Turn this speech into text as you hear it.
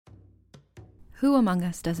Who among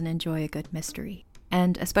us doesn't enjoy a good mystery?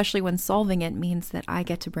 And especially when solving it means that I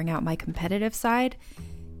get to bring out my competitive side,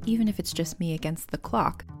 even if it's just me against the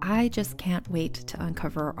clock. I just can't wait to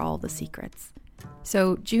uncover all the secrets.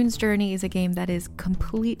 So June's Journey is a game that is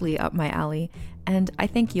completely up my alley, and I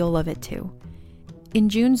think you'll love it too. In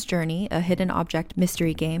June's Journey, a hidden object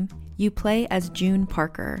mystery game, you play as June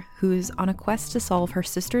Parker, who's on a quest to solve her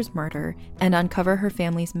sister's murder and uncover her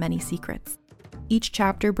family's many secrets. Each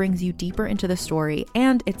chapter brings you deeper into the story,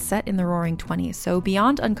 and it's set in the Roaring '20s, so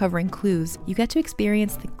beyond uncovering clues, you get to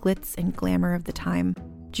experience the glitz and glamour of the time.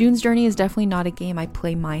 June's Journey is definitely not a game I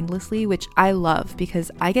play mindlessly, which I love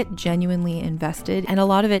because I get genuinely invested, and a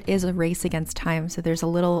lot of it is a race against time, so there's a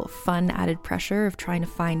little fun added pressure of trying to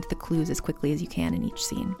find the clues as quickly as you can in each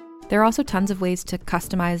scene. There are also tons of ways to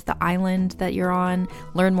customize the island that you're on,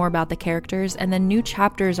 learn more about the characters, and then new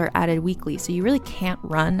chapters are added weekly, so you really can't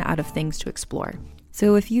run out of things to explore.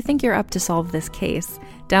 So if you think you're up to solve this case,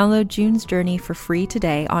 download June's Journey for free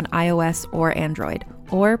today on iOS or Android,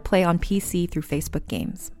 or play on PC through Facebook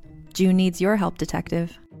Games. June needs your help,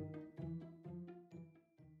 detective.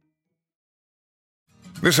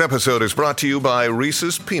 This episode is brought to you by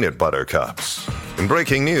Reese's Peanut Butter Cups. In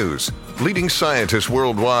breaking news, leading scientists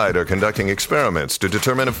worldwide are conducting experiments to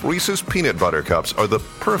determine if Reese's Peanut Butter Cups are the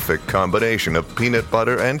perfect combination of peanut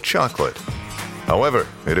butter and chocolate. However,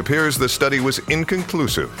 it appears the study was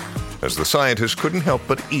inconclusive, as the scientists couldn't help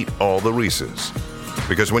but eat all the Reese's.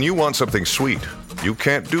 Because when you want something sweet, you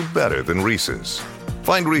can't do better than Reese's.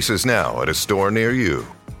 Find Reese's now at a store near you.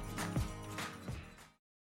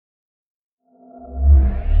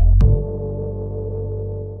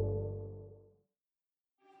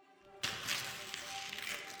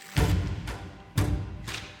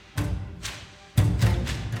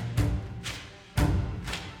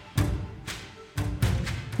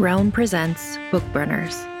 Realm presents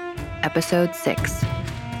Bookburners, Episode 6.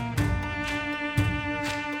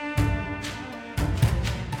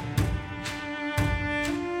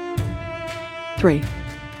 Three.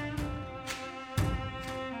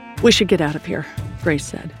 We should get out of here, Grace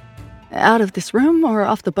said. Out of this room or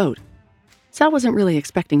off the boat? Sal wasn't really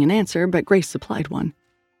expecting an answer, but Grace supplied one.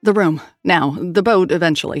 The room, now. The boat,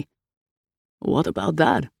 eventually. What about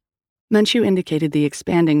that? Menchu indicated the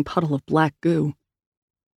expanding puddle of black goo.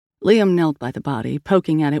 Liam knelt by the body,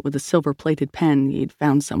 poking at it with a silver-plated pen he'd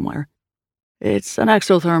found somewhere. It's an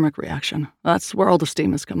exothermic reaction. That's where all the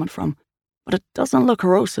steam is coming from. But it doesn't look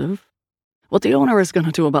corrosive. What the owner is going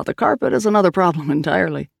to do about the carpet is another problem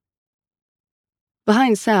entirely.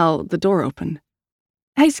 Behind Sal, the door opened.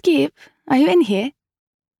 Hey, Skip, are you in here?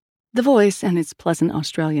 The voice and its pleasant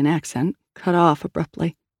Australian accent cut off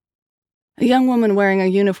abruptly. A young woman wearing a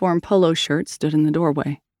uniform polo shirt stood in the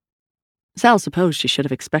doorway. Sal supposed she should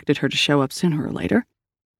have expected her to show up sooner or later.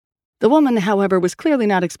 The woman, however, was clearly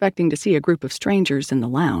not expecting to see a group of strangers in the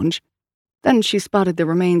lounge. Then she spotted the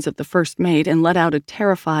remains of the first mate and let out a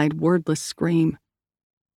terrified, wordless scream.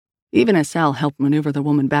 Even as Sal helped maneuver the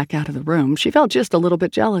woman back out of the room, she felt just a little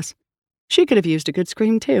bit jealous. She could have used a good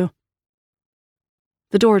scream, too.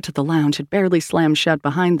 The door to the lounge had barely slammed shut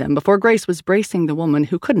behind them before Grace was bracing the woman,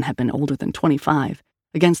 who couldn't have been older than 25,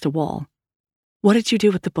 against a wall. What did you do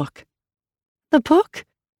with the book? The book?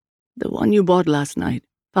 The one you bought last night,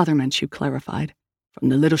 Father Menchu clarified, from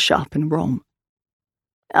the little shop in Rome.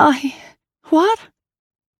 What?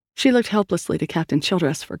 She looked helplessly to Captain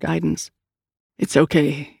Childress for guidance. It's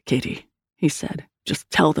okay, Katie, he said. Just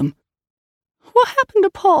tell them. What happened to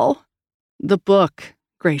Paul? The book,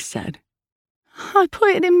 Grace said. I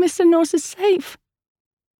put it in Mr. Norse's safe.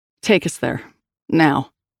 Take us there.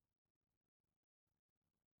 Now.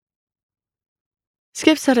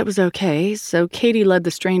 Skip said it was okay, so Katie led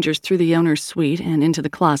the strangers through the owner's suite and into the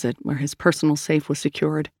closet where his personal safe was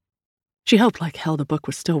secured. She hoped like hell the book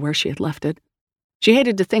was still where she had left it. She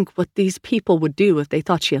hated to think what these people would do if they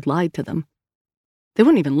thought she had lied to them. They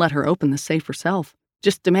wouldn't even let her open the safe herself,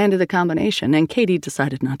 just demanded the combination, and Katie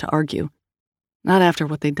decided not to argue. Not after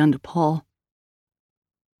what they'd done to Paul.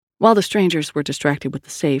 While the strangers were distracted with the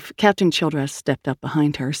safe, Captain Childress stepped up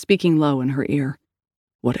behind her, speaking low in her ear.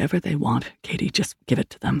 Whatever they want, Katie, just give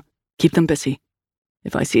it to them. Keep them busy.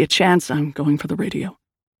 If I see a chance, I'm going for the radio.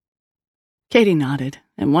 Katie nodded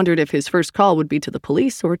and wondered if his first call would be to the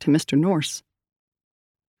police or to Mr. Norse.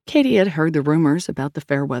 Katie had heard the rumors about the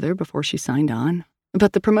fair weather before she signed on,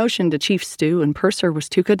 but the promotion to chief stew and purser was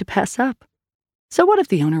too good to pass up. So what if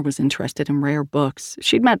the owner was interested in rare books?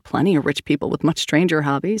 She'd met plenty of rich people with much stranger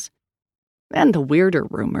hobbies. And the weirder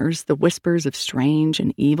rumors, the whispers of strange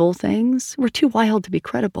and evil things, were too wild to be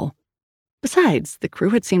credible. Besides, the crew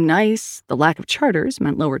had seemed nice, the lack of charters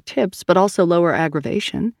meant lower tips, but also lower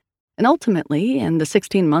aggravation, And ultimately, in the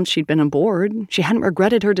 16 months she'd been aboard, she hadn't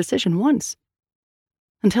regretted her decision once.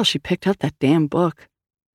 Until she picked up that damn book.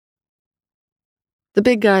 The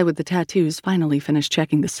big guy with the tattoos finally finished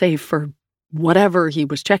checking the safe for whatever he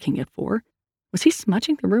was checking it for. Was he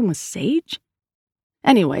smudging the room with sage?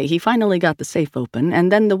 Anyway, he finally got the safe open,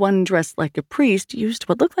 and then the one dressed like a priest used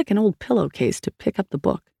what looked like an old pillowcase to pick up the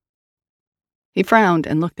book. He frowned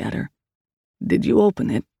and looked at her. "Did you open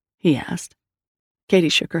it?" he asked. Katie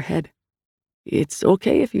shook her head. "It's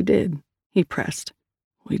okay if you did," he pressed.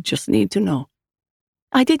 "We just need to know."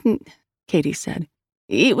 "I didn't," Katie said.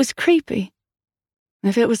 "It was creepy."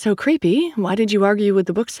 "If it was so creepy, why did you argue with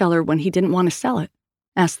the bookseller when he didn't want to sell it?"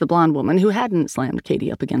 asked the blonde woman who hadn't slammed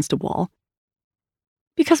Katie up against a wall.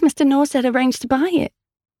 "Because Mr. Norse had arranged to buy it."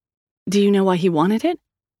 "Do you know why he wanted it?"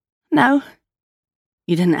 "No."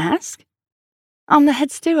 "You didn't ask?" "I'm the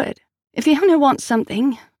head steward. If the owner wants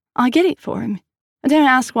something, I get it for him. I don't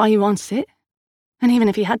ask why he wants it. And even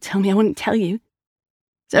if he had told me, I wouldn't tell you."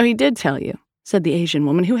 "So he did tell you," said the Asian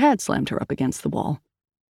woman who had slammed her up against the wall.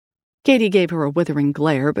 Katie gave her a withering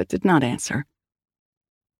glare, but did not answer.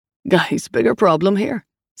 "Guy's bigger problem here,"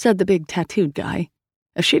 said the big tattooed guy.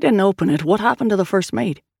 "If she didn't open it, what happened to the first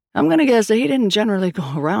mate? I'm gonna guess that he didn't generally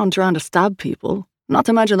go around trying to stab people, not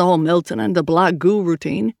to mention the whole Milton and the black goo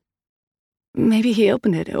routine." "Maybe he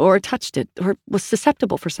opened it, or touched it, or was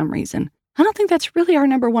susceptible for some reason. I don't think that's really our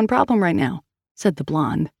number one problem right now," said the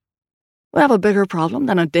blonde. "We have a bigger problem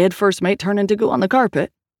than a dead first mate turning to goo on the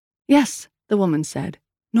carpet." "Yes," the woman said.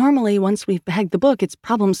 "Normally, once we've bagged the book, it's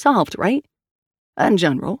problem solved, right?" "In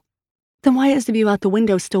general." "Then why is the view out the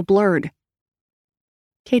window still blurred?"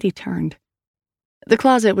 Katie turned. The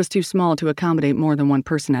closet was too small to accommodate more than one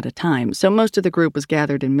person at a time, so most of the group was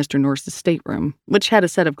gathered in Mr. Norse's stateroom, which had a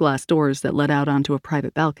set of glass doors that led out onto a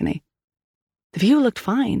private balcony. The view looked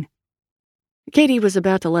fine. Katie was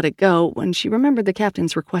about to let it go when she remembered the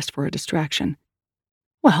captain's request for a distraction.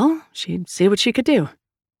 Well, she'd see what she could do.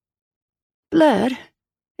 "Blurred?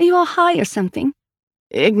 Are you all high or something?"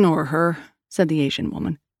 "Ignore her," said the Asian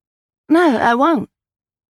woman. "No, I won't."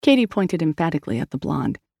 Katie pointed emphatically at the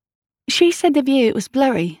blonde. "She said the view was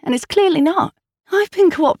blurry, and it's clearly not. I've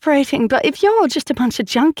been cooperating, but if you're all just a bunch of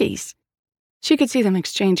junkies..." She could see them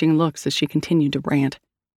exchanging looks as she continued to rant.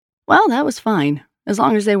 Well, that was fine. As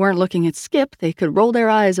long as they weren't looking at Skip, they could roll their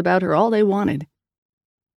eyes about her all they wanted.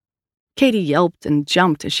 Katie yelped and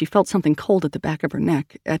jumped as she felt something cold at the back of her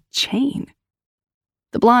neck, a chain.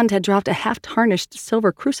 The blonde had dropped a half-tarnished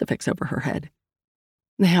silver crucifix over her head.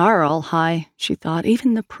 They are all high, she thought,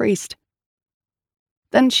 even the priest.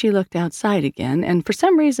 Then she looked outside again, and for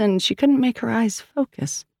some reason she couldn't make her eyes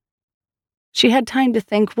focus. She had time to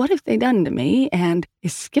think, what have they done to me, and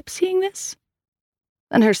is Skip seeing this?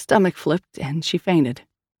 Then her stomach flipped, and she fainted.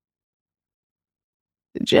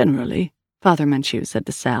 "Generally," Father Menchu said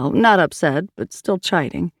to Sal, not upset, but still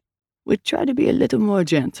chiding, "we try to be a little more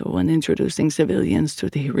gentle when introducing civilians to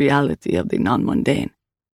the reality of the non-mundane."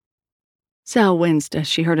 Sal winced as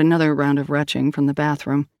she heard another round of retching from the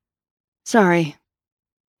bathroom. "Sorry."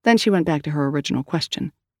 Then she went back to her original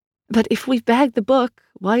question. "But if we've bagged the book,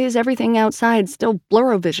 why is everything outside still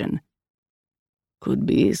blurrovision?" "Could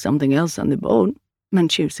be something else on the boat,"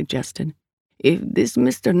 Menchu suggested. "If this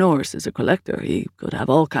Mr. Norse is a collector, he could have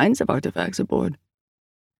all kinds of artifacts aboard."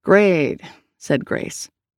 "Great," said Grace.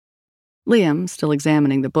 Liam, still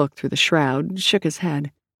examining the book through the shroud, shook his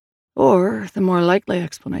head. "Or, the more likely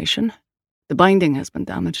explanation, the binding has been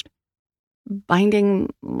damaged."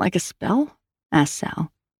 "Binding like a spell?" asked Sal.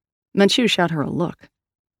 Menchu shot her a look.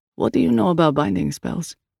 "What do you know about binding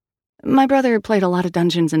spells?" "My brother played a lot of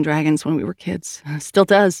Dungeons and Dragons when we were kids. Still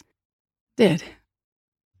does." "Did?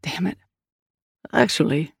 Damn it."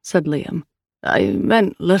 "Actually," said Liam, "I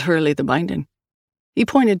meant literally the binding." He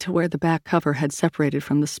pointed to where the back cover had separated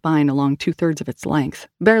from the spine along 2/3 of its length,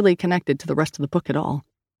 barely connected to the rest of the book at all.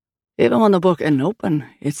 "Even when the book isn't open,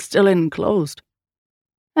 it's still enclosed."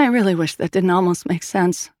 "I really wish that didn't almost make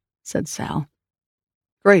sense," said Sal.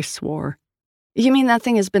 Grace swore. "You mean that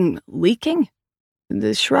thing has been leaking?"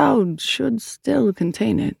 "The shroud should still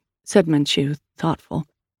contain it," said Menchu, thoughtful.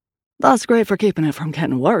 "That's great for keeping it from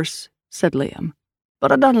getting worse," said Liam.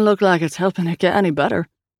 "But it doesn't look like it's helping it get any better."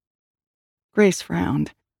 Grace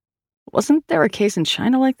frowned. "Wasn't there a case in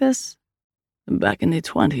China like this?" "Back in the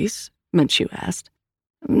 20s, Menchu asked.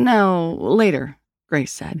 "No, later,"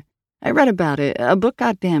 Grace said. "I read about it. A book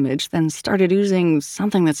got damaged, then started oozing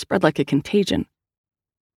something that spread like a contagion."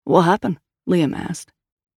 "What happened?" Liam asked.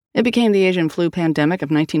 "It became the Asian flu pandemic of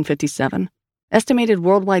 1957. Estimated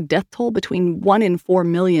worldwide death toll between 1 and 4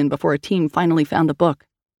 million before a team finally found the book."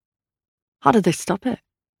 "How did they stop it?"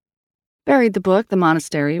 Buried the book, the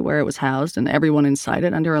monastery where it was housed, and everyone inside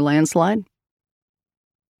it under a landslide.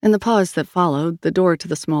 In the pause that followed, the door to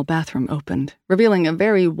the small bathroom opened, revealing a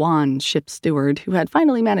very wan ship's steward who had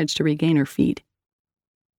finally managed to regain her feet.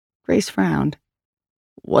 Grace frowned.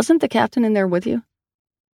 Wasn't the captain in there with you?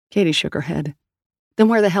 Katie shook her head. Then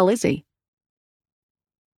where the hell is he?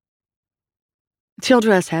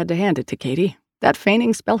 Childress had to hand it to Katie. That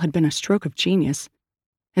feigning spell had been a stroke of genius.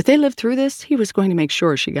 If they lived through this, he was going to make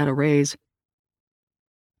sure she got a raise.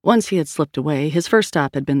 Once he had slipped away, his first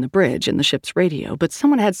stop had been the bridge and the ship's radio, but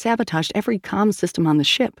someone had sabotaged every comm system on the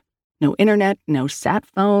ship. No internet, no sat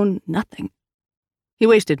phone, nothing. He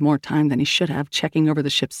wasted more time than he should have checking over the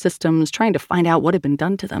ship's systems, trying to find out what had been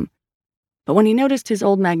done to them. But when he noticed his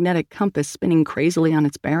old magnetic compass spinning crazily on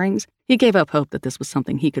its bearings, he gave up hope that this was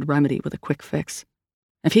something he could remedy with a quick fix.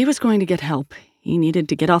 If he was going to get help, he needed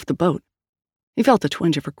to get off the boat. He felt a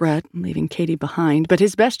twinge of regret, leaving Katie behind, but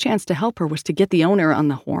his best chance to help her was to get the owner on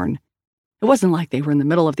the horn. It wasn't like they were in the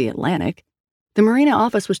middle of the Atlantic. The marina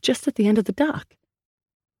office was just at the end of the dock.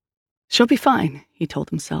 She'll be fine, he told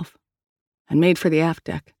himself, and made for the aft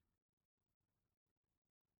deck.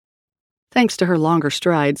 Thanks to her longer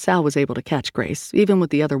stride, Sal was able to catch Grace, even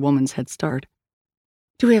with the other woman's head start.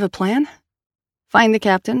 Do we have a plan? Find the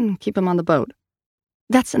captain and keep him on the boat.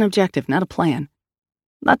 That's an objective, not a plan.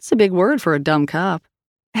 That's a big word for a dumb cop.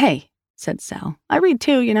 Hey, said Sal, I read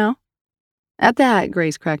too, you know. At that,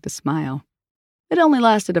 Grace cracked a smile. It only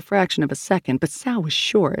lasted a fraction of a second, but Sal was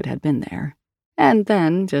sure it had been there. And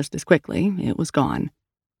then, just as quickly, it was gone.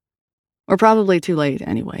 We're probably too late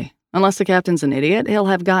anyway. Unless the captain's an idiot, he'll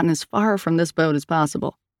have gotten as far from this boat as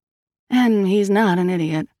possible. And he's not an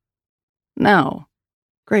idiot. No.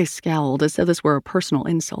 Grace scowled as though this were a personal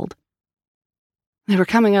insult. They were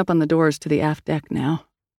coming up on the doors to the aft deck now.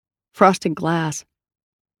 Frosted glass.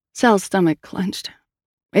 Sal's stomach clenched.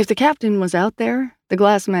 If the captain was out there, the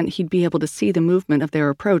glass meant he'd be able to see the movement of their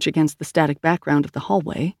approach against the static background of the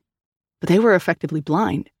hallway, but they were effectively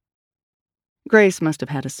blind. Grace must have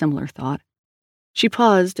had a similar thought. She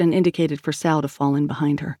paused and indicated for Sal to fall in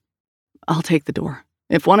behind her. I'll take the door.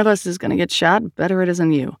 If one of us is going to get shot, better it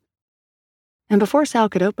isn't you. And before Sal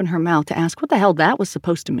could open her mouth to ask what the hell that was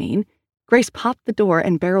supposed to mean, Grace popped the door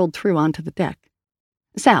and barreled through onto the deck.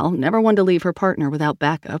 Sal, never one to leave her partner without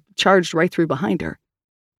backup, charged right through behind her.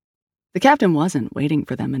 The captain wasn't waiting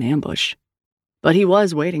for them in ambush, but he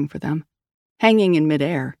was waiting for them, hanging in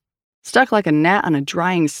midair, stuck like a gnat on a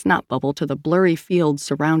drying snot bubble to the blurry fields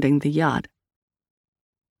surrounding the yacht.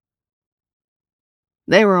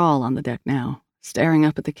 They were all on the deck now, staring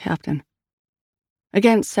up at the captain.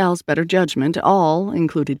 Against Sal's better judgment, all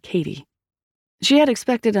included Katie. She had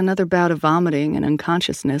expected another bout of vomiting and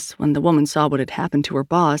unconsciousness when the woman saw what had happened to her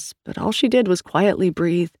boss, but all she did was quietly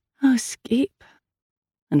breathe, "Oh, Skip,"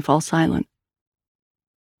 and fall silent.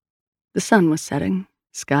 The sun was setting,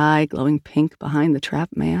 sky glowing pink behind the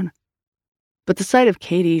trapped man. But the sight of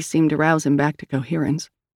Katie seemed to rouse him back to coherence.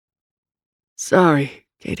 Sorry,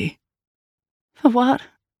 Katie. For what?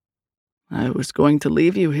 I was going to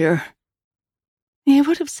leave you here. You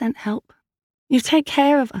would have sent help. You take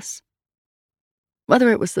care of us. Whether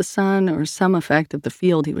it was the sun or some effect of the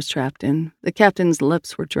field he was trapped in, the captain's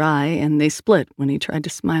lips were dry and they split when he tried to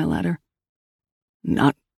smile at her.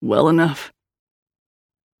 Not well enough.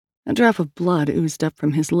 A drop of blood oozed up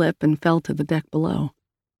from his lip and fell to the deck below.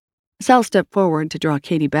 Sal stepped forward to draw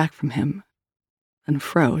Katie back from him, then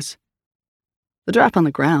froze. The drop on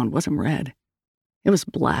the ground wasn't red. It was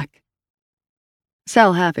black.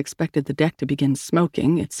 Sal half expected the deck to begin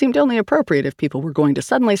smoking. It seemed only appropriate if people were going to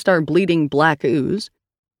suddenly start bleeding black ooze.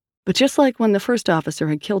 But just like when the first officer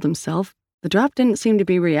had killed himself, the drop didn't seem to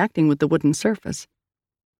be reacting with the wooden surface.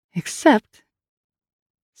 Except...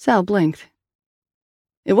 Sal blinked.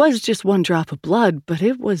 It was just one drop of blood, but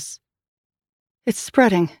it's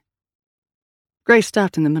spreading. Grace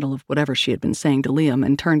stopped in the middle of whatever she had been saying to Liam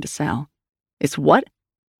and turned to Sal. It's what?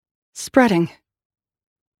 Spreading.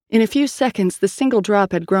 In a few seconds, the single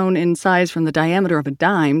drop had grown in size from the diameter of a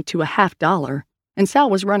dime to $50, and Sal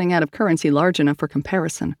was running out of currency large enough for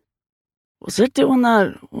comparison. Was it doing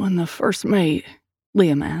that when the first mate?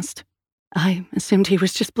 Liam asked. I assumed he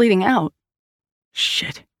was just bleeding out.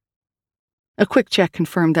 Shit. A quick check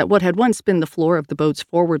confirmed that what had once been the floor of the boat's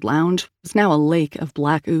forward lounge was now a lake of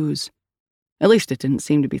black ooze. At least it didn't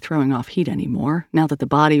seem to be throwing off heat anymore, now that the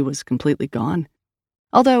body was completely gone.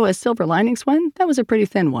 Although, as silver linings went, that was a pretty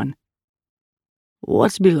thin one.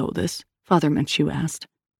 What's below this? Father Menchu asked.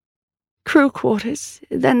 Crew quarters,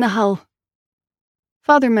 then the hull.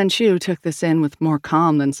 Father Menchu took this in with more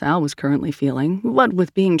calm than Sal was currently feeling, what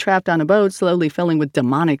with being trapped on a boat slowly filling with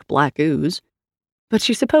demonic black ooze. But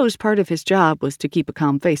she supposed part of his job was to keep a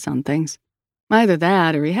calm face on things. Either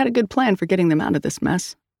that, or he had a good plan for getting them out of this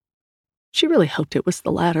mess. She really hoped it was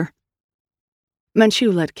the latter.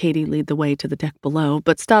 Menchu let Katie lead the way to the deck below,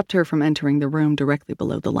 but stopped her from entering the room directly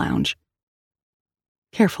below the lounge.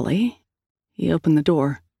 Carefully, he opened the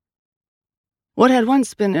door. What had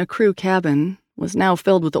once been a crew cabin was now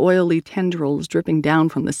filled with oily tendrils dripping down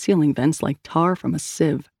from the ceiling vents like tar from a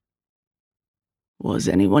sieve. "Was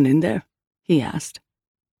anyone in there?" he asked.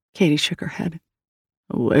 Katie shook her head.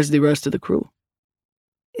 "Where's the rest of the crew?"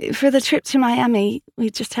 For the trip to Miami, we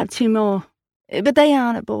just have 2 more, but they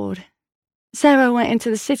aren't aboard. Sarah went into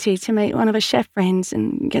the city to meet one of her chef friends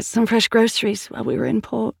and get some fresh groceries while we were in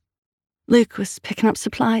port. Luke was picking up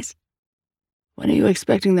supplies. "When are you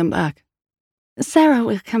expecting them back?" Sarah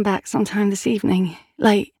will come back sometime this evening,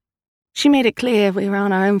 late. She made it clear we were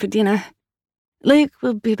on our own for dinner. Luke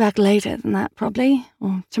will be back later than that, probably,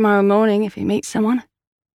 or tomorrow morning if he meets someone."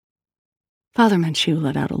 Father Menchu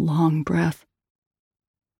let out a long breath.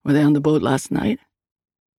 "Were they on the boat last night?"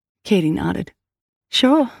 Katie nodded.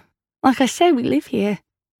 "Sure. Like I say, we live here."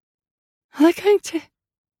 "Are they going to...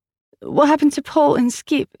 What happened to Paul and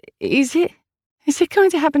Skip? Is it going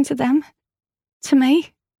to happen to them? To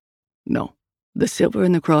me?" "No. The silver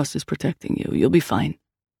and the cross is protecting you. You'll be fine."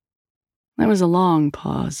 There was a long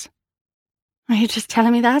pause. "Are you just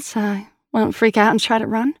telling me that so I won't freak out and try to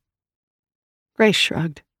run?" Grace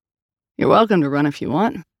shrugged. "You're welcome to run if you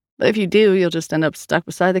want, but if you do, you'll just end up stuck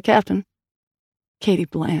beside the captain." Katie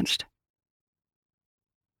blanched.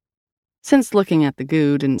 Since looking at the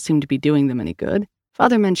goo didn't seem to be doing them any good,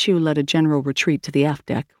 Father Menchu led a general retreat to the aft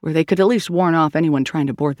deck where they could at least warn off anyone trying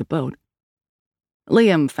to board the boat.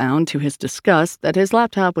 Liam found, to his disgust, that his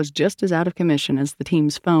laptop was just as out of commission as the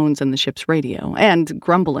team's phones and the ship's radio, and,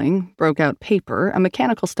 grumbling, broke out paper, a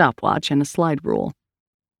mechanical stopwatch, and a slide rule.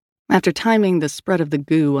 After timing the spread of the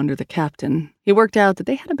goo under the captain, he worked out that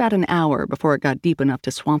they had about an hour before it got deep enough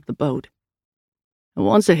to swamp the boat.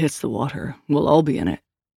 "Once it hits the water, we'll all be in it,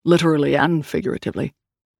 literally and figuratively."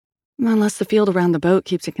 "Unless the field around the boat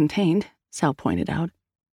keeps it contained," Sal pointed out.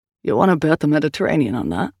 "You want to bet the Mediterranean on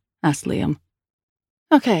that?" asked Liam.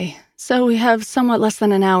 "Okay, so we have somewhat less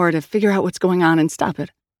than an hour to figure out what's going on and stop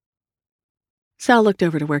it." Sal looked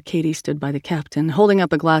over to where Katie stood by the captain, holding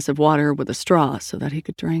up a glass of water with a straw so that he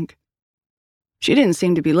could drink. She didn't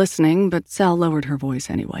seem to be listening, but Sal lowered her voice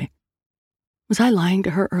anyway. "Was I lying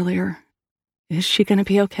to her earlier? Is she going to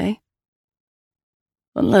be okay?"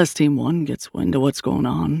 "Unless Team 1 gets wind of what's going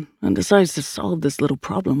on and decides to solve this little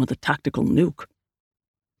problem with a tactical nuke."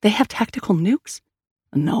 "They have tactical nukes?"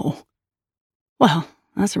 "No." "Well,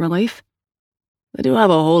 that's a relief." "They do have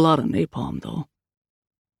a whole lot of napalm, though."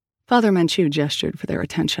 Father Menchu gestured for their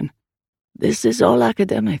attention. "This is all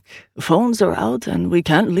academic. Phones are out, and we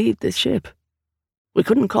can't leave this ship. We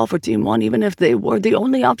couldn't call for Team 1 even if they were the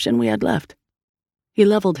only option we had left." He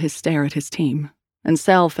leveled his stare at his team, and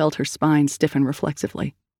Sal felt her spine stiffen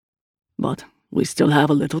reflexively. "But we still have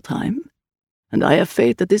a little time, and I have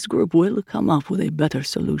faith that this group will come up with a better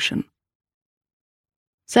solution."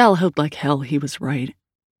 Sal hoped like hell he was right.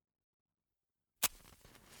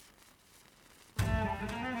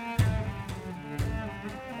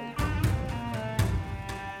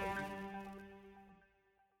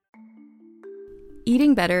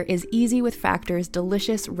 Eating better is easy with Factor's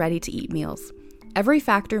delicious, ready-to-eat meals. Every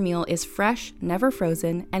Factor meal is fresh, never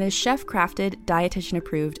frozen, and is chef-crafted,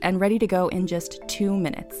 dietitian-approved, and ready to go in just 2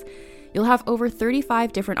 minutes. You'll have over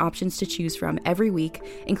 35 different options to choose from every week,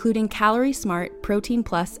 including Calorie Smart, Protein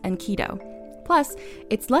Plus, and Keto. Plus,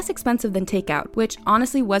 it's less expensive than takeout, which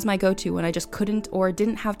honestly was my go-to when I just couldn't or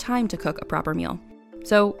didn't have time to cook a proper meal.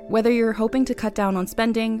 So, whether you're hoping to cut down on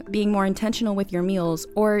spending, being more intentional with your meals,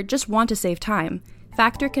 or just want to save time,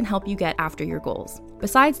 Factor can help you get after your goals.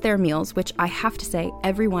 Besides their meals, which I have to say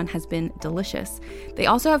everyone has been delicious, they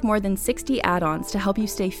also have more than 60 add-ons to help you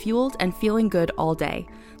stay fueled and feeling good all day,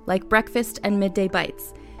 like breakfast and midday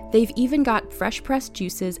bites. They've even got fresh-pressed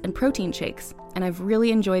juices and protein shakes, and I've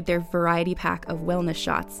really enjoyed their variety pack of wellness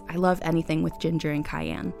shots. I love anything with ginger and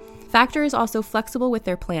cayenne. Factor is also flexible with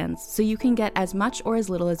their plans, so you can get as much or as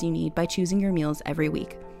little as you need by choosing your meals every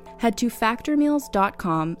week. Head to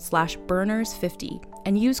factormeals.com/burners50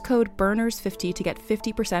 and use code BURNERS50 to get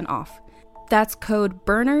 50% off. That's code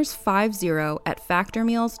BURNERS50 at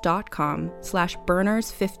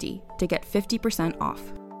factormeals.com/burners50 to get 50%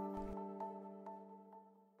 off.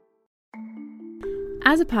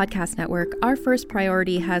 As a podcast network, our first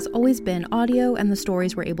priority has always been audio and the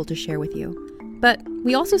stories we're able to share with you. But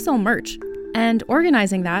we also sell merch, and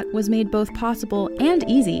organizing that was made both possible and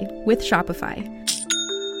easy with Shopify.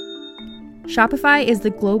 Shopify is the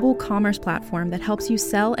global commerce platform that helps you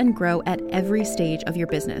sell and grow at every stage of your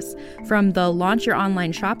business. From the launch your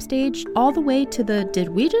online shop stage, all the way to the did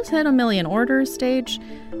we just hit 1 million orders stage?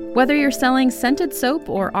 Whether you're selling scented soap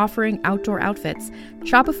or offering outdoor outfits,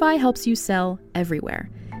 Shopify helps you sell everywhere.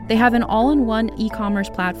 They have an all-in-one e-commerce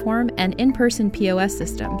platform and in-person POS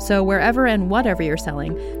system, so wherever and whatever you're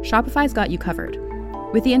selling, Shopify's got you covered.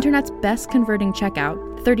 With the internet's best converting checkout,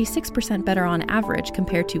 36% better on average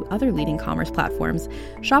compared to other leading commerce platforms,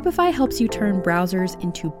 Shopify helps you turn browsers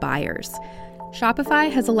into buyers.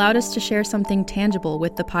 Shopify has allowed us to share something tangible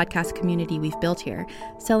with the podcast community we've built here,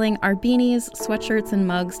 selling our beanies, sweatshirts, and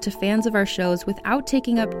mugs to fans of our shows without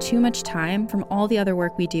taking up too much time from all the other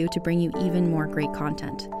work we do to bring you even more great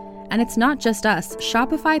content. And it's not just us.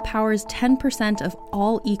 Shopify powers 10% of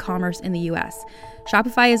all e-commerce in the US.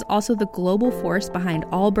 Shopify is also the global force behind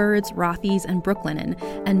Allbirds, Rothy's, and Brooklinen,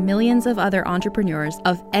 and millions of other entrepreneurs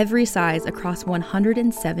of every size across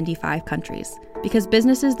 175 countries. Because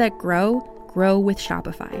businesses that grow with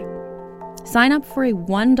Shopify. Sign up for a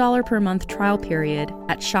 $1 per month trial period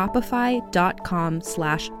at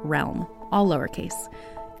shopify.com/realm, all lowercase.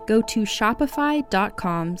 Go to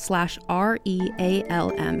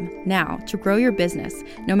shopify.com/REALM now to grow your business,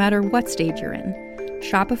 no matter what stage you're in.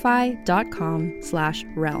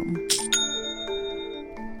 Shopify.com/realm.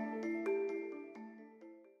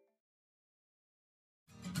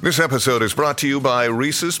 This episode is brought to you by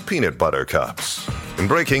Reese's Peanut Butter Cups. In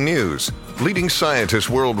breaking news, leading scientists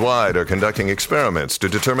worldwide are conducting experiments to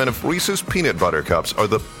determine if Reese's Peanut Butter Cups are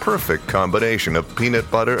the perfect combination of peanut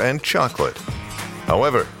butter and chocolate.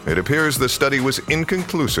 However, it appears the study was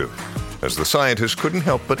inconclusive, as the scientists couldn't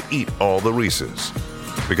help but eat all the Reese's.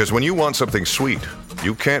 Because when you want something sweet,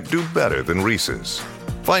 you can't do better than Reese's.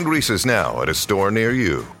 Find Reese's now at a store near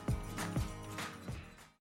you.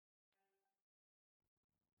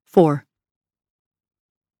 4.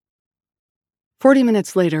 40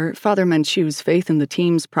 minutes later, Father Menchu's faith in the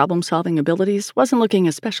team's problem-solving abilities wasn't looking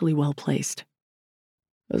especially well-placed.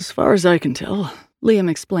 As far as I can tell, Liam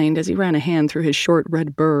explained as he ran a hand through his short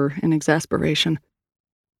red burr in exasperation.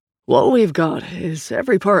 What we've got is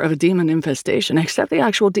every part of a demon infestation except the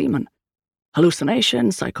actual demon.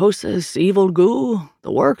 Hallucination, psychosis, evil goo,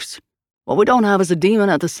 the works. What we don't have is a demon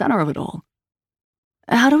at the center of it all.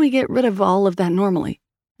 How do we get rid of all of that normally?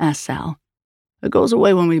 Asked Sal. It goes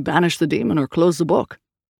away when we banish the demon or close the book.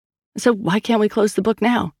 So why can't we close the book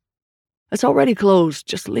now? It's already closed,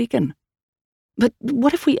 just leaking. But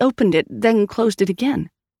what if we opened it, then closed it again?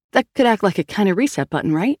 That could act like a kind of reset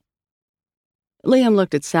button, right? Liam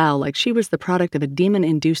looked at Sal like she was the product of a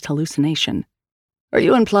demon-induced hallucination. Are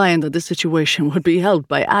you implying that this situation would be helped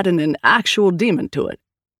by adding an actual demon to it?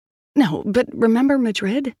 No, but remember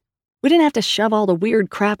Madrid? We didn't have to shove all the weird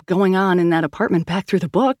crap going on in that apartment back through the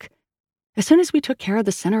book. As soon as we took care of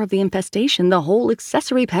the center of the infestation, the whole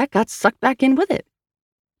accessory pack got sucked back in with it.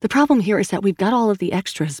 The problem here is that we've got all of the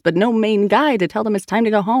extras, but no main guy to tell them it's time to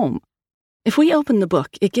go home. If we open the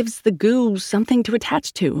book, it gives the goo something to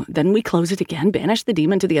attach to. Then we close it again, banish the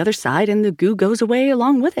demon to the other side, and the goo goes away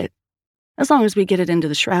along with it. As long as we get it into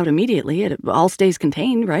the shroud immediately, it all stays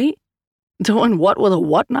contained, right? Doing what with a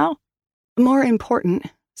what now? More important,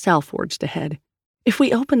 Sal forged ahead. If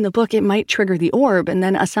we open the book, it might trigger the orb, and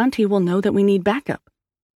then Asanti will know that we need backup.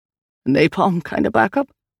 Napalm kind of backup?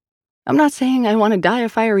 I'm not saying I want to die a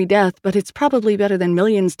fiery death, but it's probably better than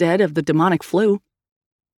millions dead of the demonic flu.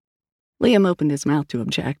 Liam opened his mouth to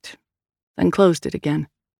object, then closed it again.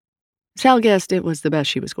 Sal guessed it was the best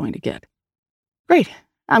she was going to get. Great,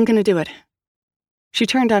 I'm going to do it. She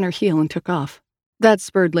turned on her heel and took off. That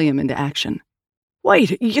spurred Liam into action.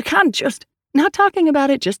 Wait, you can't just... Not talking about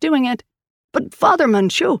it, just doing it. But Father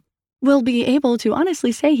Menchu will be able to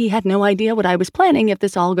honestly say he had no idea what I was planning if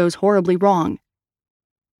this all goes horribly wrong.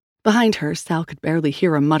 Behind her, Sal could barely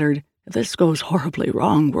hear a muttered, if this goes horribly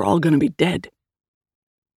wrong, we're all going to be dead.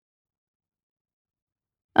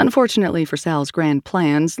 Unfortunately for Sal's grand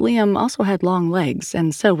plans, Liam also had long legs,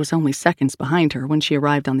 and so was only seconds behind her when she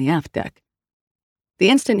arrived on the aft deck. The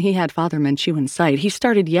instant he had Father Menchu in sight, he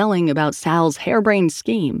started yelling about Sal's harebrained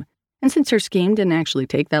scheme, and since her scheme didn't actually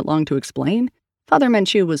take that long to explain, Father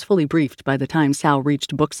Menchu was fully briefed by the time Sal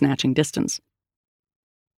reached book-snatching distance.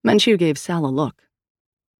 Menchu gave Sal a look.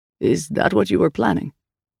 Is that what you were planning?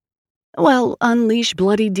 Well, unleash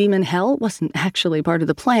bloody demon hell wasn't actually part of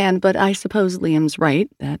the plan, but I suppose Liam's right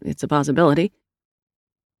that it's a possibility.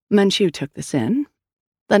 Menchu took this in,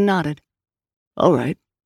 then nodded. All right,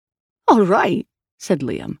 said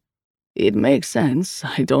Liam. It makes sense.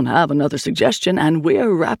 I don't have another suggestion, and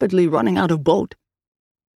we're rapidly running out of boat.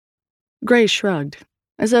 Gray shrugged.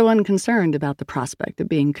 as though unconcerned about the prospect of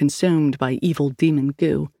being consumed by evil demon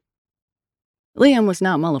goo. Liam was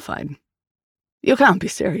not mollified. "You can't be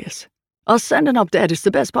serious. Us sending up dead is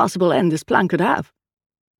the best possible end this plan could have."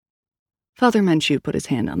 Father Menchu put his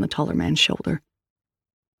hand on the taller man's shoulder.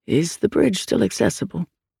 "Is the bridge still accessible?"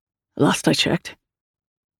 "Last I checked."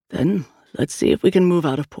 "Then let's see if we can move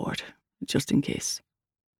out of port, just in case."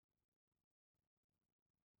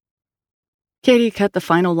 Katie cut the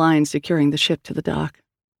final line securing the ship to the dock.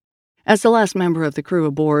 As the last member of the crew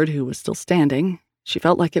aboard who was still standing, she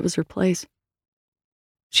felt like it was her place.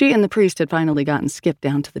 She and the priest had finally gotten Skip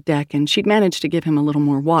down to the deck, and she'd managed to give him a little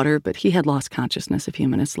more water, but he had lost consciousness a few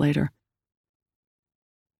minutes later.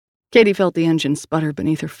 Katie felt the engine sputter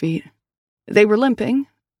beneath her feet. They were limping,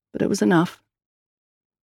 but it was enough.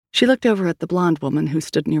 She looked over at the blonde woman who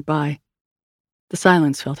stood nearby. The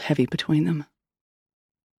silence felt heavy between them.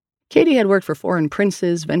 Katie had worked for foreign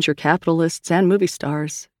princes, venture capitalists, and movie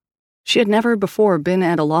stars. She had never before been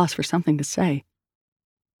at a loss for something to say.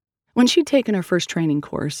 When she'd taken her first training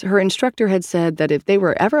course, her instructor had said that if they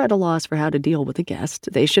were ever at a loss for how to deal with a guest,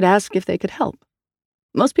 they should ask if they could help.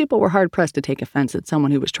 Most people were hard-pressed to take offense at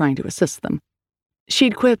someone who was trying to assist them.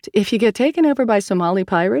 She'd quipped, "If you get taken over by Somali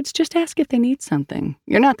pirates, just ask if they need something.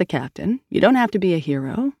 You're not the captain. You don't have to be a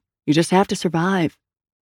hero. You just have to survive."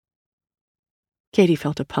 Katie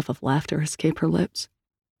felt a puff of laughter escape her lips.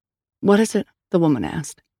 "What is it?" the woman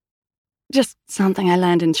asked. "Just something I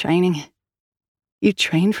learned in training." "You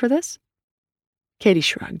trained for this?" Katie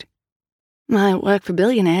shrugged. "I work for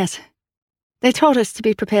billionaires. They taught us to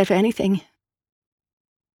be prepared for anything."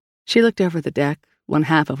 She looked over the deck, one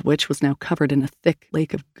half of which was now covered in a thick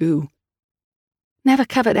lake of goo. "Never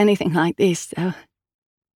covered anything like this, though."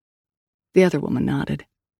 The other woman nodded.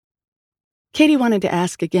 Katie wanted to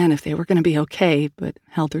ask again if they were going to be okay, but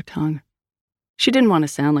held her tongue. She didn't want to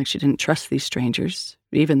sound like she didn't trust these strangers,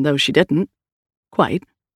 even though she didn't. Quite.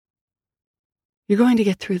 "You're going to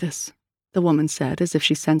get through this," the woman said, as if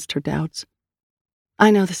she sensed her doubts.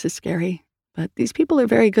 "I know this is scary, but these people are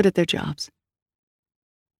very good at their jobs."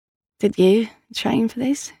 "Did you train for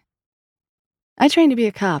this?" "I trained to be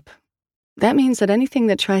a cop. That means that anything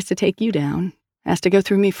that tries to take you down has to go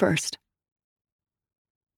through me first."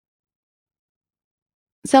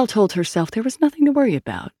 Sal told herself there was nothing to worry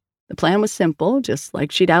about. The plan was simple, just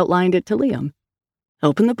like she'd outlined it to Liam.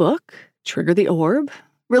 Open the book, trigger the orb,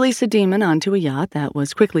 release a demon onto a yacht that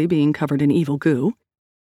was quickly being covered in evil goo,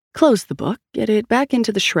 close the book, get it back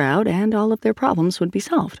into the shroud, and all of their problems would be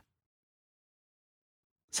solved.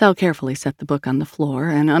 Sal carefully set the book on the floor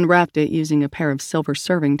and unwrapped it using a pair of silver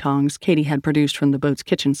serving tongs Katie had produced from the boat's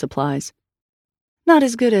kitchen supplies. Not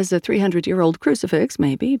as good as a 300-year-old crucifix,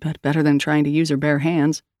 maybe, but better than trying to use her bare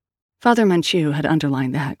hands. Father Menchu had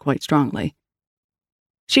underlined that quite strongly.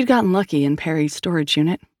 She'd gotten lucky in Perry's storage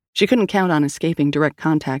unit. She couldn't count on escaping direct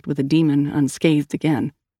contact with a demon unscathed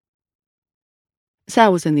again.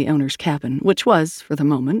 Sal was in the owner's cabin, which was, for the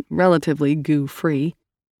moment, relatively goo-free.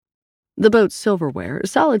 The boat's silverware,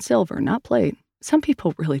 solid silver, not plate, some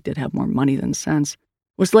people really did have more money than sense,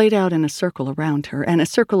 was laid out in a circle around her, and a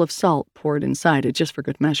circle of salt poured inside it just for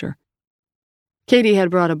good measure. Katie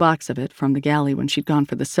had brought a box of it from the galley when she'd gone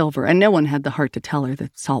for the silver, and no one had the heart to tell her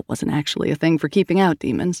that salt wasn't actually a thing for keeping out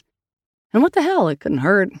demons. And what the hell, it couldn't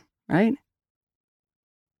hurt, right?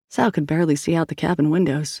 Sal could barely see out the cabin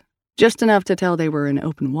windows, just enough to tell they were in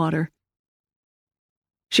open water.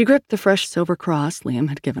 She gripped the fresh silver cross Liam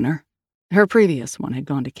had given her. Her previous one had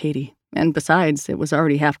gone to Katie, and besides, it was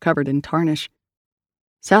already half covered in tarnish.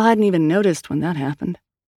 Sal hadn't even noticed when that happened.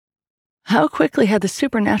 How quickly had the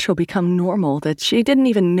supernatural become normal that she didn't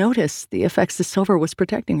even notice the effects the silver was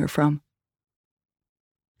protecting her from?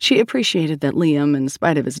 She appreciated that Liam, in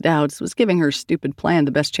spite of his doubts, was giving her stupid plan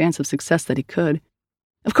the best chance of success that he could.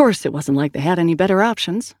 Of course, it wasn't like they had any better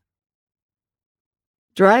options.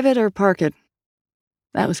 "Drive it or park it."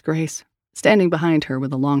 That was Grace, standing behind her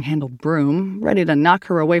with a long-handled broom, ready to knock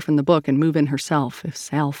her away from the book and move in herself if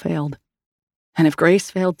Sal failed. And if Grace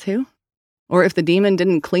failed too? Or if the demon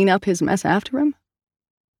didn't clean up his mess after him?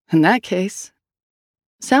 In that case,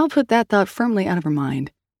 Sal put that thought firmly out of her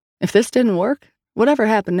mind. If this didn't work, whatever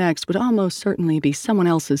happened next would almost certainly be someone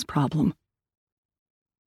else's problem.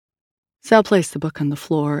 Sal placed the book on the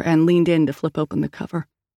floor and leaned in to flip open the cover.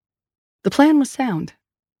 The plan was sound.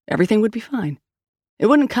 Everything would be fine. It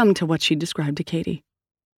wouldn't come to what she described to Katie.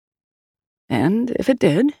 And if it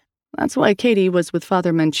did, that's why Katie was with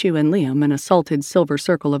Father Menchu and Liam in a salted silver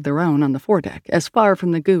circle of their own on the foredeck, as far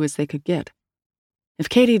from the goo as they could get. If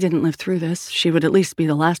Katie didn't live through this, she would at least be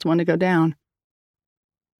the last one to go down.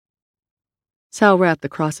 Sal wrapped the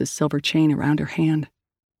cross's silver chain around her hand.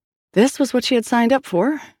 This was what she had signed up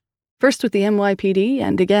for, first with the NYPD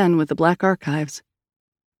and again with the Black Archives.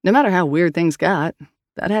 No matter how weird things got,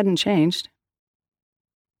 that hadn't changed.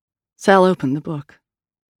 Sal opened the book.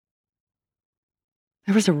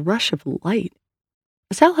 There was a rush of light.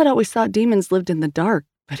 Sal had always thought demons lived in the dark,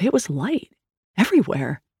 but it was light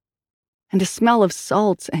everywhere. And a smell of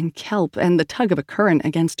salt and kelp and the tug of a current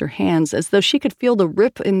against her hands, as though she could feel the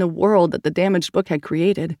rip in the world that the damaged book had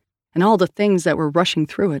created, and all the things that were rushing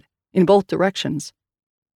through it, in both directions.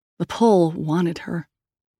 The pull wanted her.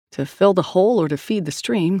 To fill the hole or to feed the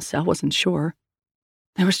stream, Sal wasn't sure.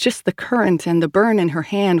 There was just the current and the burn in her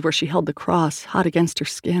hand where she held the cross, hot against her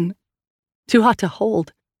skin. Too hot to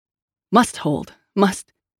hold. Must hold.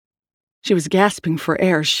 Must. She was gasping for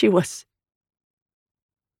air.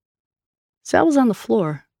 Sal was on the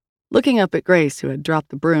floor, looking up at Grace, who had dropped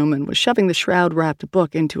the broom and was shoving the shroud-wrapped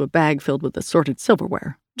book into a bag filled with assorted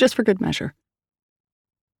silverware, just for good measure.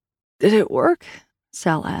 "Did it work?"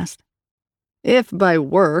 Sal asked. "If by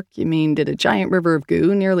work you mean did a giant river of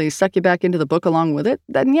goo nearly suck you back into the book along with it,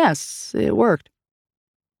 then yes, it worked."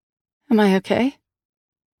 "Am I okay?"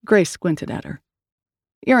 Grace squinted at her.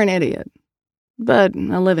 "You're an idiot, but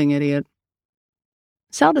a living idiot."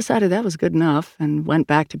 Sal decided that was good enough and went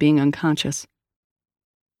back to being unconscious.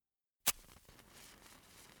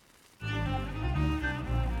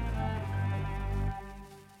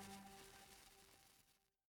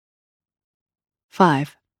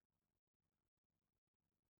 Five.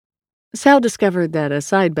 Sal discovered that a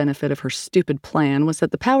side benefit of her stupid plan was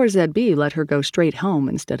that the powers that be let her go straight home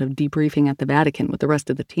instead of debriefing at the Vatican with the rest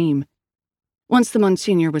of the team. Once the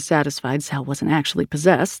Monsignor was satisfied Sal wasn't actually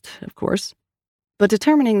possessed, of course. But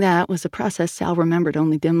determining that was a process Sal remembered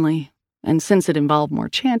only dimly, and since it involved more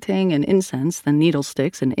chanting and incense than needle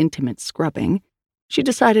sticks and intimate scrubbing, she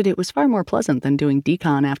decided it was far more pleasant than doing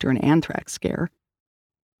decon after an anthrax scare.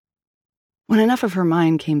 When enough of her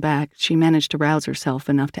mind came back, she managed to rouse herself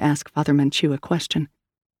enough to ask Father Menchu a question.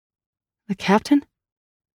 "The captain?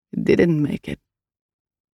 Didn't make it."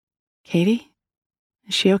 "Katie?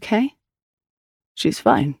 Is she okay?" "She's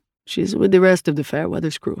fine. She's with the rest of the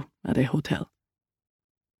Fairweather's crew at a hotel."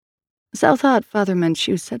 Sal thought Father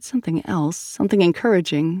Menchu said something else, something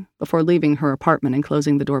encouraging, before leaving her apartment and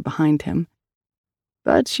closing the door behind him.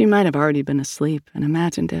 But she might have already been asleep and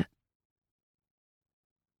imagined it.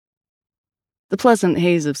 The pleasant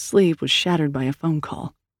haze of sleep was shattered by a phone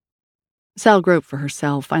call. Sal groped for her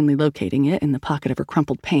cell, finally locating it in the pocket of her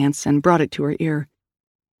crumpled pants, and brought it to her ear.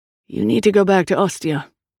 "You need to go back to Ostia.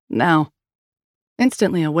 Now."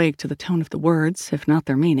 Instantly awake to the tone of the words, if not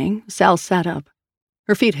their meaning, Sal sat up.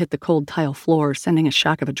 Her feet hit the cold tile floor, sending a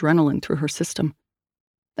shock of adrenaline through her system.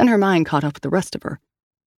 Then her mind caught up with the rest of her.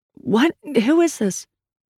 "What? Who is this?"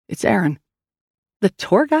 "It's Aaron." "The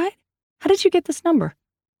tour guide? How did you get this number?"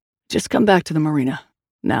 "Just come back to the marina.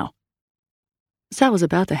 Now." Sal was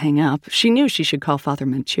about to hang up. She knew she should call Father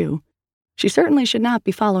Menchu. She certainly should not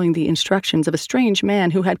be following the instructions of a strange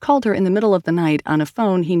man who had called her in the middle of the night on a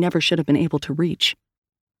phone he never should have been able to reach.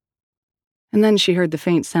 And then she heard the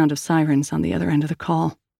faint sound of sirens on the other end of the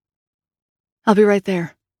call. "I'll be right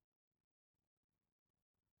there."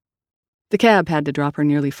 The cab had to drop her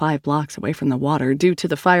nearly 5 blocks away from the water due to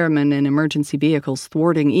the firemen and emergency vehicles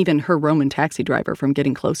thwarting even her Roman taxi driver from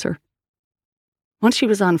getting closer. Once she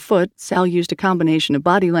was on foot, Sal used a combination of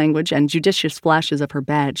body language and judicious flashes of her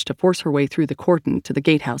badge to force her way through the cordon to the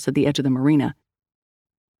gatehouse at the edge of the marina.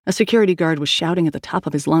 A security guard was shouting at the top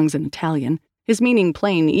of his lungs in Italian, his meaning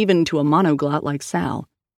plain even to a monoglot like Sal.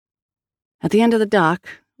 At the end of the dock,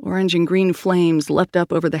 orange and green flames leapt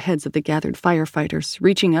up over the heads of the gathered firefighters,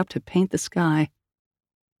 reaching up to paint the sky.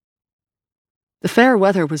 The fair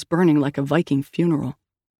weather was burning like a Viking funeral.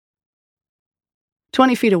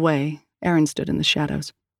 20 feet away, Aaron stood in the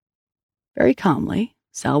shadows. Very calmly,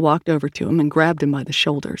 Sal walked over to him and grabbed him by the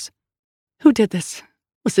shoulders. "Who did this?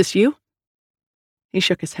 Was this you?" He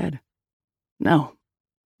shook his head. "No,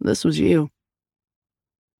 this was you."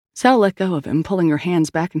 Sal let go of him, pulling her hands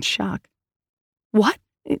back in shock. "What?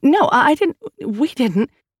 No, I didn't. We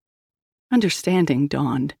didn't." Understanding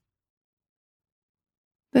dawned.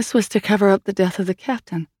 "This was to cover up the death of the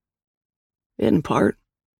captain." "In part."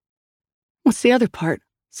 "What's the other part?"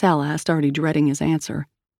 Sal asked, already dreading his answer.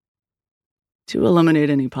 "To eliminate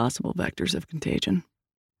any possible vectors of contagion.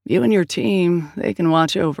 You and your team, they can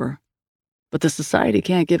watch over. But the society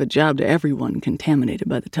can't give a job to everyone contaminated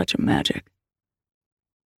by the touch of magic."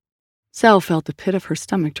 Sal felt the pit of her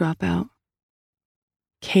stomach drop out.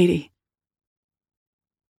 Katie.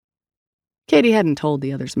 Katie hadn't told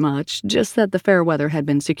the others much, just that the Fairweather had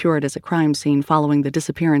been secured as a crime scene following the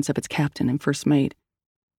disappearance of its captain and first mate.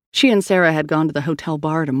 She and Sarah had gone to the hotel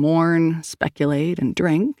bar to mourn, speculate, and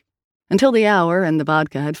drink, until the hour and the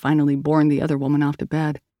vodka had finally borne the other woman off to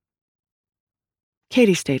bed.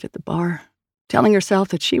 Katie stayed at the bar, telling herself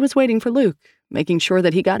that she was waiting for Luke, making sure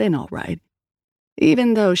that he got in all right,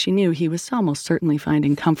 even though she knew he was almost certainly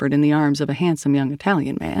finding comfort in the arms of a handsome young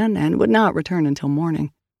Italian man and would not return until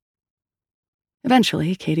morning.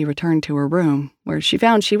 Eventually, Katie returned to her room, where she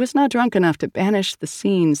found she was not drunk enough to banish the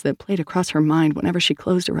scenes that played across her mind whenever she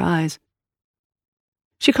closed her eyes.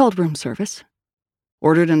 She called room service,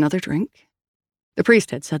 ordered another drink. The priest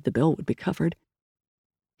had said the bill would be covered.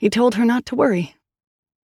 He told her not to worry.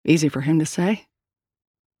 Easy for him to say.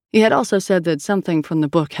 He had also said that something from the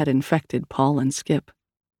book had infected Paul and Skip,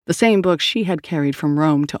 the same book she had carried from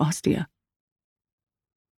Rome to Ostia.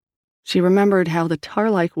 She remembered how the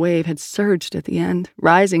tar-like wave had surged at the end,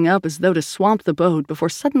 rising up as though to swamp the boat before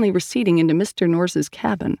suddenly receding into Mr. Norse's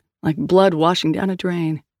cabin, like blood washing down a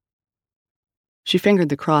drain. She fingered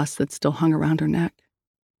the cross that still hung around her neck.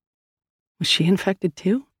 Was she infected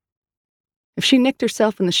too? If she nicked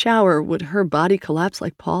herself in the shower, would her body collapse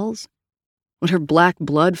like Paul's? Would her black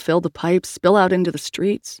blood fill the pipes, spill out into the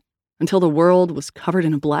streets, until the world was covered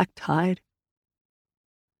in a black tide?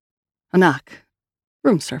 A knock.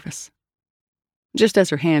 Room service. Just as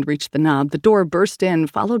her hand reached the knob, the door burst in,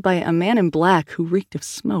 followed by a man in black who reeked of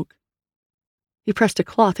smoke. He pressed a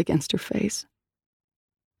cloth against her face.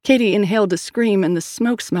 Katie inhaled a scream, and the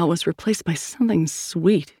smoke smell was replaced by something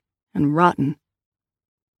sweet and rotten.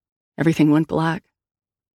 Everything went black.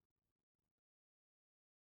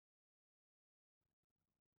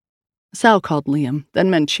 Sal called Liam, then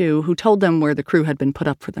Menchu, who told them where the crew had been put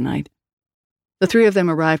up for the night. The three of them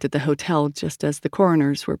arrived at the hotel just as the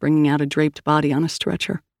coroners were bringing out a draped body on a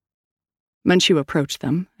stretcher. Menchu approached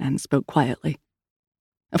them and spoke quietly.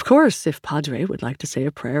 Of course, if Padre would like to say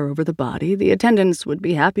a prayer over the body, the attendants would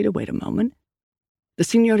be happy to wait a moment. The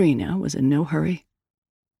Signorina was in no hurry.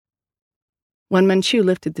 When Menchu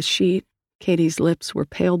lifted the sheet, Katie's lips were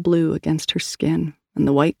pale blue against her skin and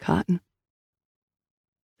the white cotton.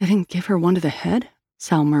 They didn't give her one to the head,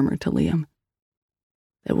 Sal murmured to Liam.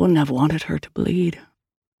 They wouldn't have wanted her to bleed.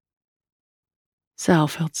 Sal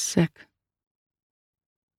felt sick.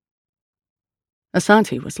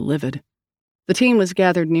 Asante was livid. The team was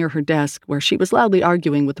gathered near her desk, where she was loudly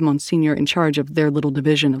arguing with the Monsignor in charge of their little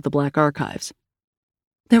division of the Black Archives.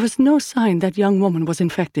 There was no sign that young woman was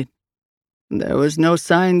infected. There was no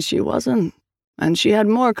sign she wasn't, and she had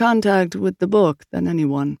more contact with the book than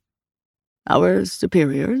anyone. Our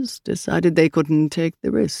superiors decided they couldn't take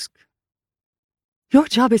the risk. Your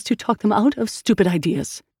job is to talk them out of stupid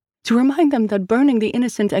ideas, to remind them that burning the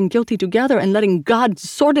innocent and guilty together and letting God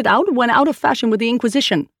sort it out went out of fashion with the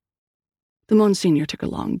Inquisition. The Monsignor took a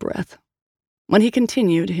long breath. When he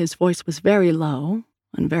continued, his voice was very low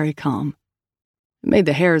and very calm. It made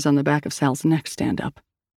the hairs on the back of Sal's neck stand up.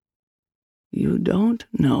 You don't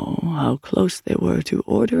know how close they were to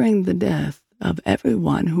ordering the death of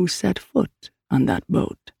everyone who set foot on that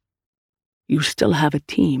boat. You still have a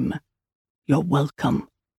team. You're welcome.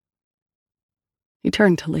 He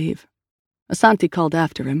turned to leave. Asante called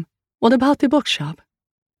after him. What about the bookshop?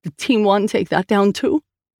 Did Team 1 take that down too?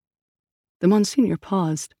 The Monsignor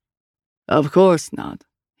paused. Of course not,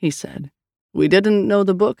 he said. We didn't know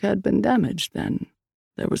the book had been damaged then.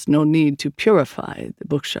 There was no need to purify the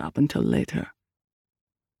bookshop until later.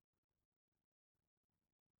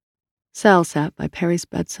 Sal sat by Perry's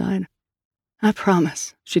bedside. I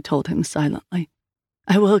promise, she told him silently.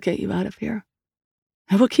 I will get you out of here.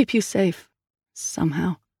 I will keep you safe,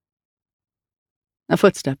 somehow. A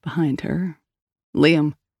footstep behind her.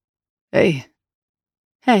 Liam. Hey.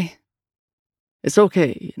 Hey. It's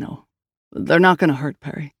okay, you know. They're not going to hurt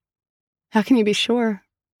Perry. How can you be sure?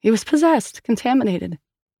 He was possessed, contaminated.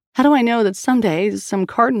 How do I know that someday some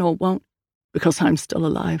cardinal won't? Because I'm still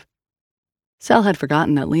alive. Sal had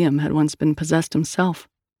forgotten that Liam had once been possessed himself.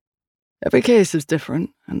 Every case is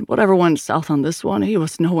different, and whatever went south on this one, he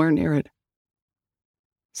was nowhere near it.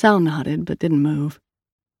 Sal nodded, but didn't move.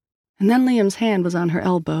 And then Liam's hand was on her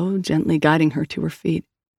elbow, gently guiding her to her feet.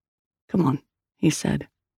 Come on, he said.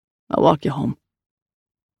 I'll walk you home.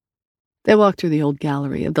 They walked through the old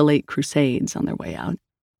gallery of the late Crusades on their way out.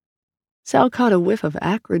 Sal caught a whiff of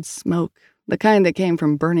acrid smoke, the kind that came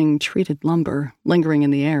from burning treated lumber, lingering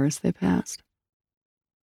in the air as they passed.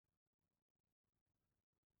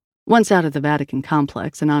 Once out of the Vatican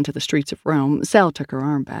complex and onto the streets of Rome, Sal took her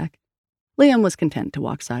arm back. Liam was content to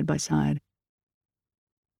walk side by side.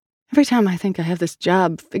 Every time I think I have this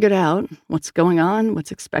job figured out, what's going on,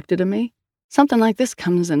 what's expected of me, something like this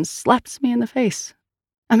comes and slaps me in the face.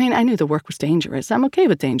 I mean, I knew the work was dangerous. I'm okay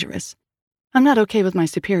with dangerous. I'm not okay with my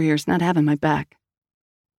superiors not having my back.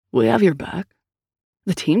 We have your back.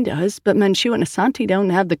 The team does, but Manchu and Asanti don't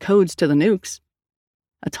have the codes to the nukes.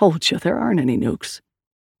 I told you there aren't any nukes.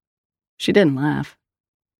 She didn't laugh.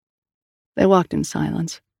 They walked in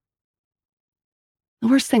silence. The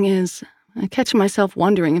worst thing is, I catch myself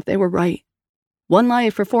wondering if they were right. 1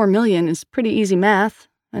 life for 4 million is pretty easy math,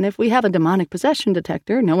 and if we have a demonic possession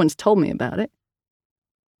detector, no one's told me about it.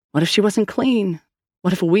 What if she wasn't clean?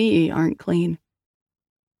 What if we aren't clean?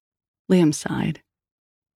 Liam sighed.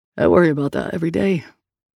 I worry about that every day.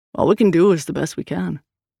 All we can do is the best we can.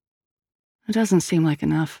 It doesn't seem like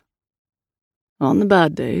enough. On the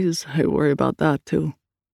bad days, I worry about that too.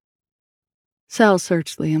 Sal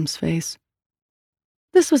searched Liam's face.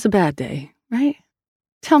 This was a bad day, right?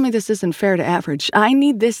 Tell me this isn't fair to average. I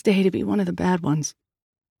need this day to be one of the bad ones.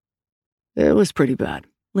 It was pretty bad,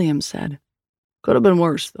 Liam said. Could have been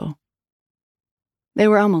worse, though. They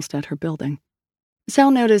were almost at her building.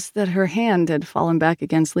 Sal noticed that her hand had fallen back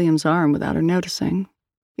against Liam's arm without her noticing.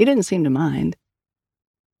 He didn't seem to mind.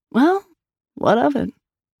 Well, what of it?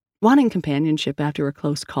 Wanting companionship after a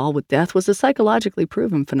close call with death was a psychologically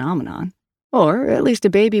proven phenomenon. Or at least a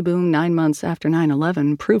baby boom 9 months after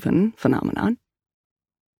 9/11 proven phenomenon.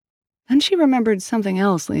 Then she remembered something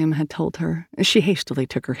else Liam had told her as she hastily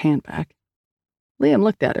took her hand back. Liam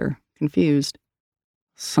looked at her, confused.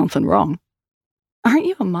 Something wrong? Aren't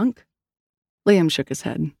you a monk? Liam shook his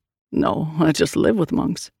head. No, I just live with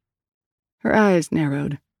monks. Her eyes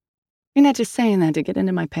narrowed. You're not just saying that to get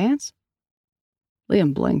into my pants?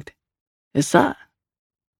 Liam blinked. Is that?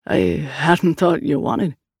 I hadn't thought you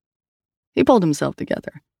wanted. He pulled himself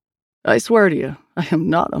together. I swear to you, I am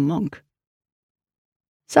not a monk.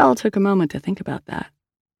 Sal took a moment to think about that.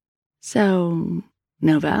 So,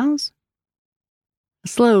 no vows? A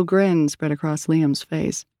slow grin spread across Liam's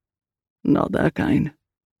face. Not that kind.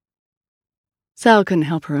 Sal couldn't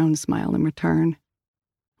help her own smile in return.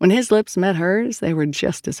 When his lips met hers, they were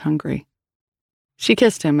just as hungry. She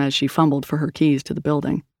kissed him as she fumbled for her keys to the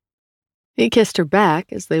building. He kissed her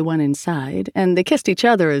back as they went inside, and they kissed each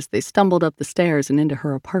other as they stumbled up the stairs and into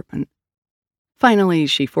her apartment. Finally,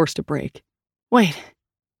 she forced a break. Wait.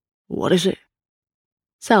 What is it?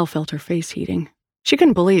 Sal felt her face heating. She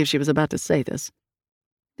couldn't believe she was about to say this.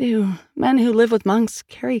 Do men who live with monks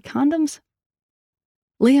carry condoms?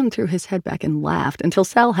 Liam threw his head back and laughed until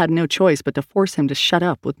Sal had no choice but to force him to shut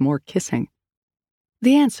up with more kissing.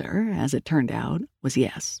 The answer, as it turned out, was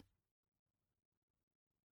yes.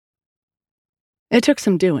 It took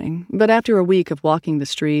some doing, but after a week of walking the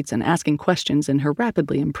streets and asking questions in her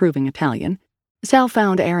rapidly improving Italian, Sal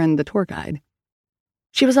found Erin the tour guide.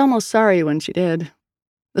 She was almost sorry when she did.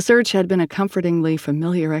 The search had been a comfortingly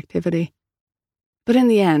familiar activity. But in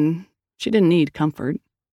the end, she didn't need comfort.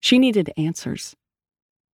 She needed answers.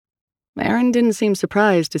 Erin didn't seem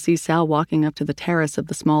surprised to see Sal walking up to the terrace of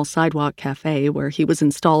the small sidewalk cafe where he was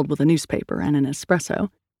installed with a newspaper and an espresso.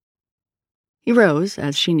 He rose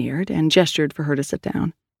as she neared and gestured for her to sit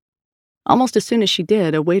down. Almost as soon as she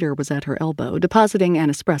did, a waiter was at her elbow, depositing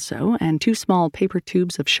an espresso and 2 small paper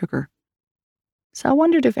tubes of sugar. Sal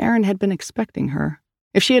wondered if Erin had been expecting her,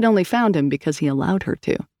 if she had only found him because he allowed her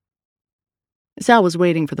to. Sal was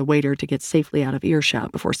waiting for the waiter to get safely out of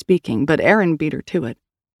earshot before speaking, but Erin beat her to it.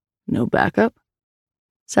 No backup?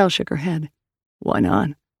 Sal shook her head. Why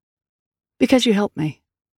not? Because you helped me.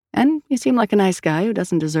 And you seem like a nice guy who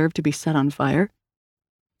doesn't deserve to be set on fire.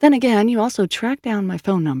 Then again, you also tracked down my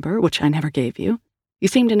phone number, which I never gave you. You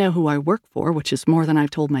seem to know who I work for, which is more than I've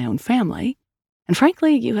told my own family. And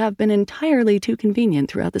frankly, you have been entirely too convenient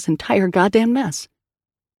throughout this entire goddamn mess.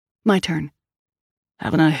 My turn.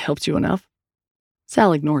 Haven't I helped you enough?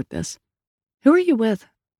 Sal ignored this. Who are you with?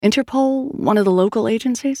 Interpol? One of the local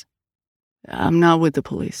agencies? I'm not with the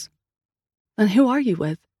police. Then who are you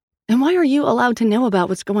with? And why are you allowed to know about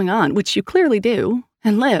what's going on, which you clearly do,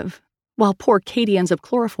 and live, while poor Katie ends up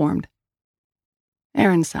chloroformed?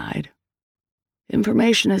 Erin sighed.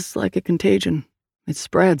 Information is like a contagion. It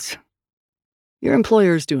spreads. Your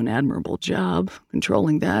employers do an admirable job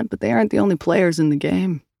controlling that, but they aren't the only players in the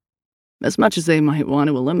game. As much as they might want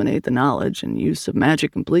to eliminate the knowledge and use of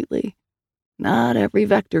magic completely, not every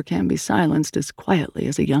vector can be silenced as quietly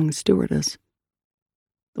as a young stewardess.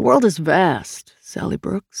 The world is vast, Sally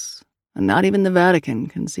Brooks, and not even the Vatican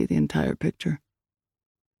can see the entire picture.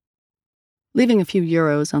 Leaving a few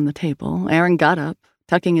euros on the table, Erin got up,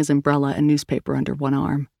 tucking his umbrella and newspaper under one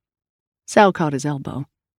arm. Sal caught his elbow.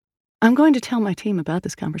 I'm going to tell my team about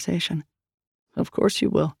this conversation. Of course you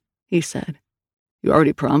will, he said. You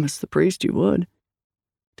already promised the priest you would.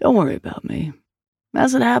 Don't worry about me.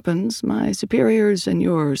 As it happens, my superiors and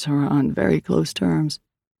yours are on very close terms.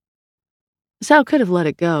 Sal could have let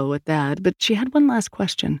it go at that, but she had one last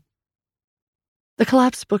question. The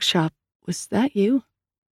collapsed bookshop, was that you?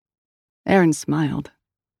 Aaron smiled.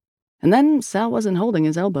 And then Sal wasn't holding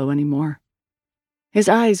his elbow anymore. His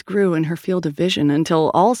eyes grew in her field of vision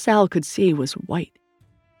until all Sal could see was white.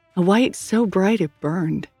 A white so bright it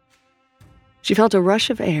burned. She felt a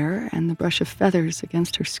rush of air and the brush of feathers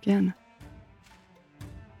against her skin.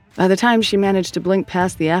 By the time she managed to blink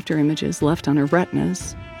past the afterimages left on her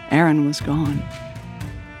retinas, Aaron was gone.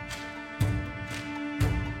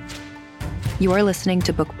 You are listening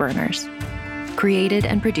to Book Burners, created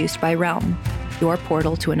and produced by Realm, your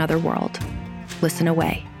portal to another world. Listen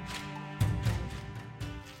away.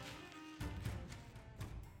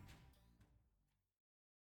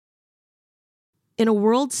 In a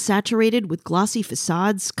world saturated with glossy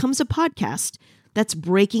facades comes a podcast that's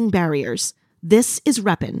breaking barriers. This is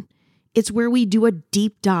Reppin'. It's where we do a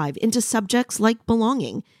deep dive into subjects like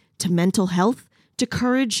belonging, to mental health, to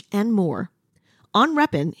courage, and more. On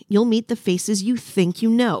Reppin', you'll meet the faces you think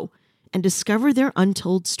you know and discover their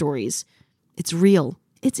untold stories. It's real,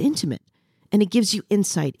 it's intimate, and it gives you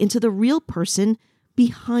insight into the real person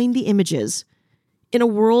behind the images. In a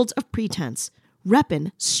world of pretense,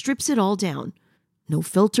 Reppin' strips it all down. No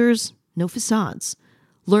filters, no facades.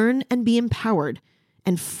 Learn and be empowered,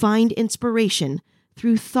 and find inspiration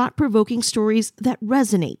through thought-provoking stories that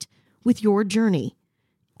resonate with your journey.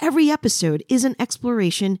 Every episode is an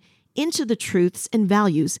exploration into the truths and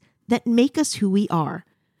values that make us who we are.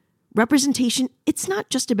 Representation, it's not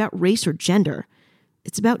just about race or gender.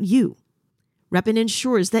 It's about you. Reppin'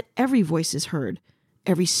 ensures that every voice is heard,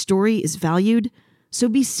 every story is valued, so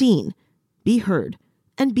be seen, be heard,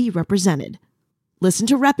 and be represented. Listen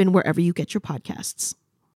to Reppin' wherever you get your podcasts.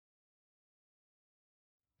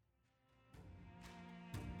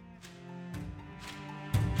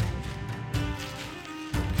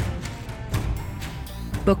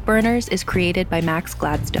 Book Burners is created by Max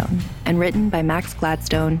Gladstone and written by Max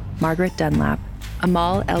Gladstone, Margaret Dunlap,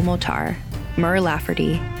 Amal El-Motar, Mur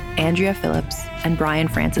Lafferty, Andrea Phillips, and Brian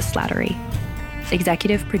Francis Slattery.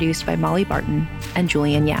 Executive produced by Molly Barton and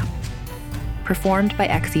Julian Yap. Performed by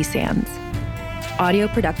Xe Sands. Audio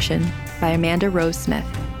production by Amanda Rose Smith,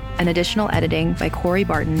 and additional editing by Corey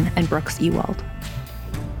Barton and Brooks Ewald.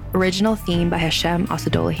 Original theme by Hashem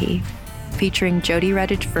Asadolahi, featuring Jody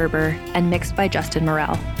Redditch Ferber and mixed by Justin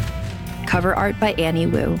Morell. Cover art by Annie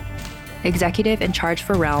Wu. Executive in charge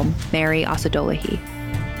for Realm, Mary Asadolahi.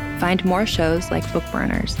 Find more shows like Book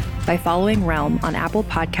Burners by following Realm on Apple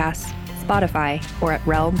Podcasts, Spotify, or at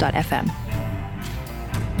realm.fm.